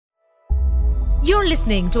You're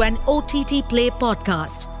listening to an OTT Play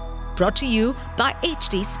podcast brought to you by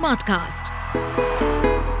HT Smartcast.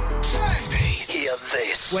 Hear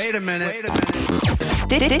this. Wait a minute.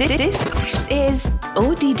 This is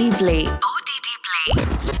OTT Play.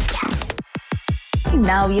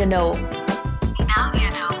 Now you know.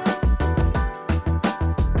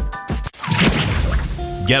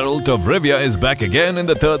 Geralt of Rivia is back again in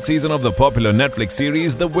the third season of the popular Netflix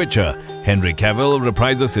series The Witcher. Henry Cavill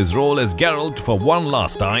reprises his role as Geralt for one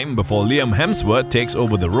last time before Liam Hemsworth takes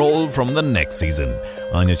over the role from the next season.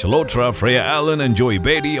 Anya Chalotra, Freya Allan and Joey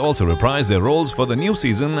Batey also reprise their roles for the new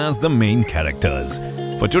season as the main characters.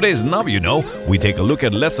 For today's Now You Know, we take a look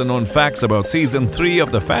at lesser-known facts about Season 3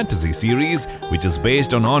 of the fantasy series, which is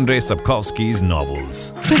based on Andrzej Sapkowski's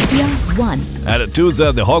novels. Trivia 1. At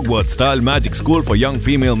Atuza, the Hogwarts-style magic school for young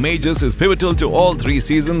female mages is pivotal to all 3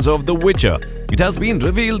 seasons of The Witcher. It has been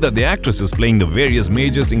revealed that the actresses playing the various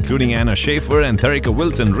mages, including Anna Schaefer and Therica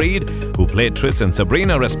Wilson-Reed, who play Triss and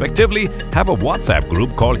Sabrina respectively, have a WhatsApp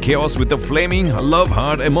group called Chaos with a flaming love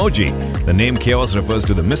heart emoji. The name Chaos refers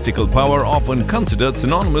to the mystical power often considered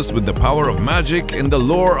synonymous with the power of magic in the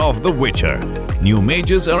lore of The Witcher. New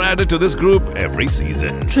mages are added to this group every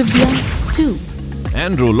season. Trivia 2.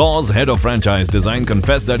 Andrew Laws, head of franchise design,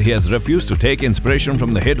 confessed that he has refused to take inspiration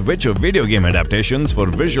from the hit Witcher video game adaptations for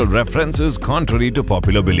visual references contrary to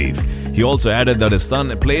popular belief. He also added that his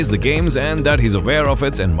son plays the games and that he's aware of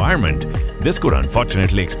its environment. This could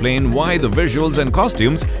unfortunately explain why the visuals and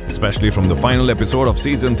costumes, especially from the final episode of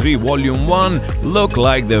Season 3 Volume 1, look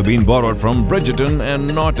like they've been borrowed from Bridgerton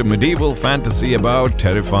and not a medieval fantasy about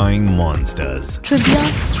terrifying monsters. Trivia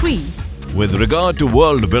 3. With regard to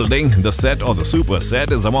world building, the set or the super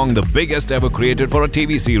set is among the biggest ever created for a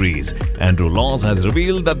TV series. Andrew Laws has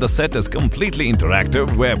revealed that the set is completely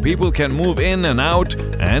interactive, where people can move in and out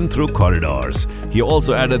and through corridors. He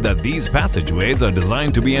also added that these passageways are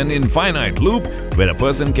designed to be an infinite loop where a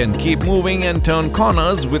person can keep moving and turn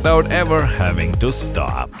corners without ever having to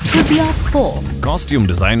stop. Trivia 4. Costume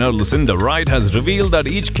designer Lucinda Wright has revealed that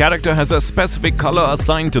each character has a specific color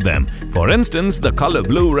assigned to them. For instance, the color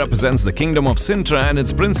blue represents the kingdom of Sintra and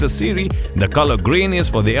its princess Ciri, the color green is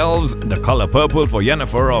for the elves, the color purple for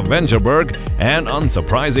Yennefer of Vengerberg, and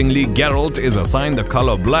unsurprisingly, Geralt is assigned the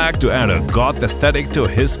color black to add a goth aesthetic to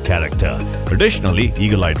his character. Additionally,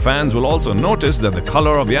 eagle-eyed fans will also notice that the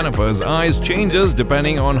color of Yennefer's eyes changes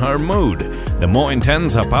depending on her mood. The more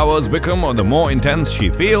intense her powers become or the more intense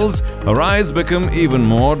she feels, her eyes become even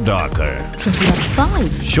more darker. Trivia 5.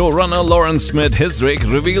 Showrunner Lawrence Smith Hisrick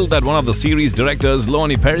revealed that one of the series directors,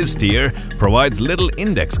 Lonnie Peristier, provides little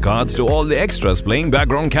index cards to all the extras playing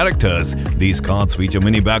background characters. These cards feature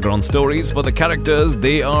mini background stories for the characters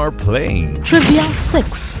they are playing. Trivia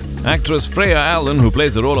 6. Actress Freya Allan, who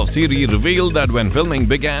plays the role of Ciri, revealed that when filming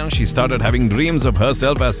began, she started having dreams of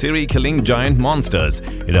herself as Ciri killing giant monsters.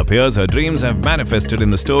 It appears her dreams have manifested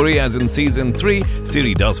in the story, as in Season 3,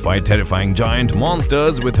 Ciri does fight terrifying giant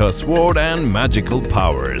monsters with her sword and magical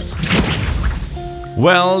powers.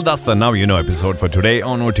 Well, that's the Now You Know episode for today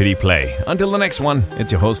on OTT Play. Until the next one, it's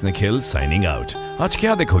your host Nikhil signing out. Aaj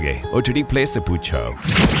kya dekhoge? OTT Play se poocho.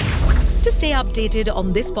 To stay updated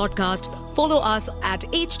on this podcast, follow us at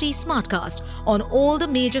HT Smartcast on all the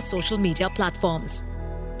major social media platforms.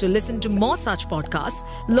 To listen to more such podcasts,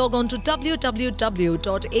 log on to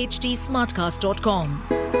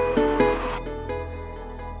www.htsmartcast.com.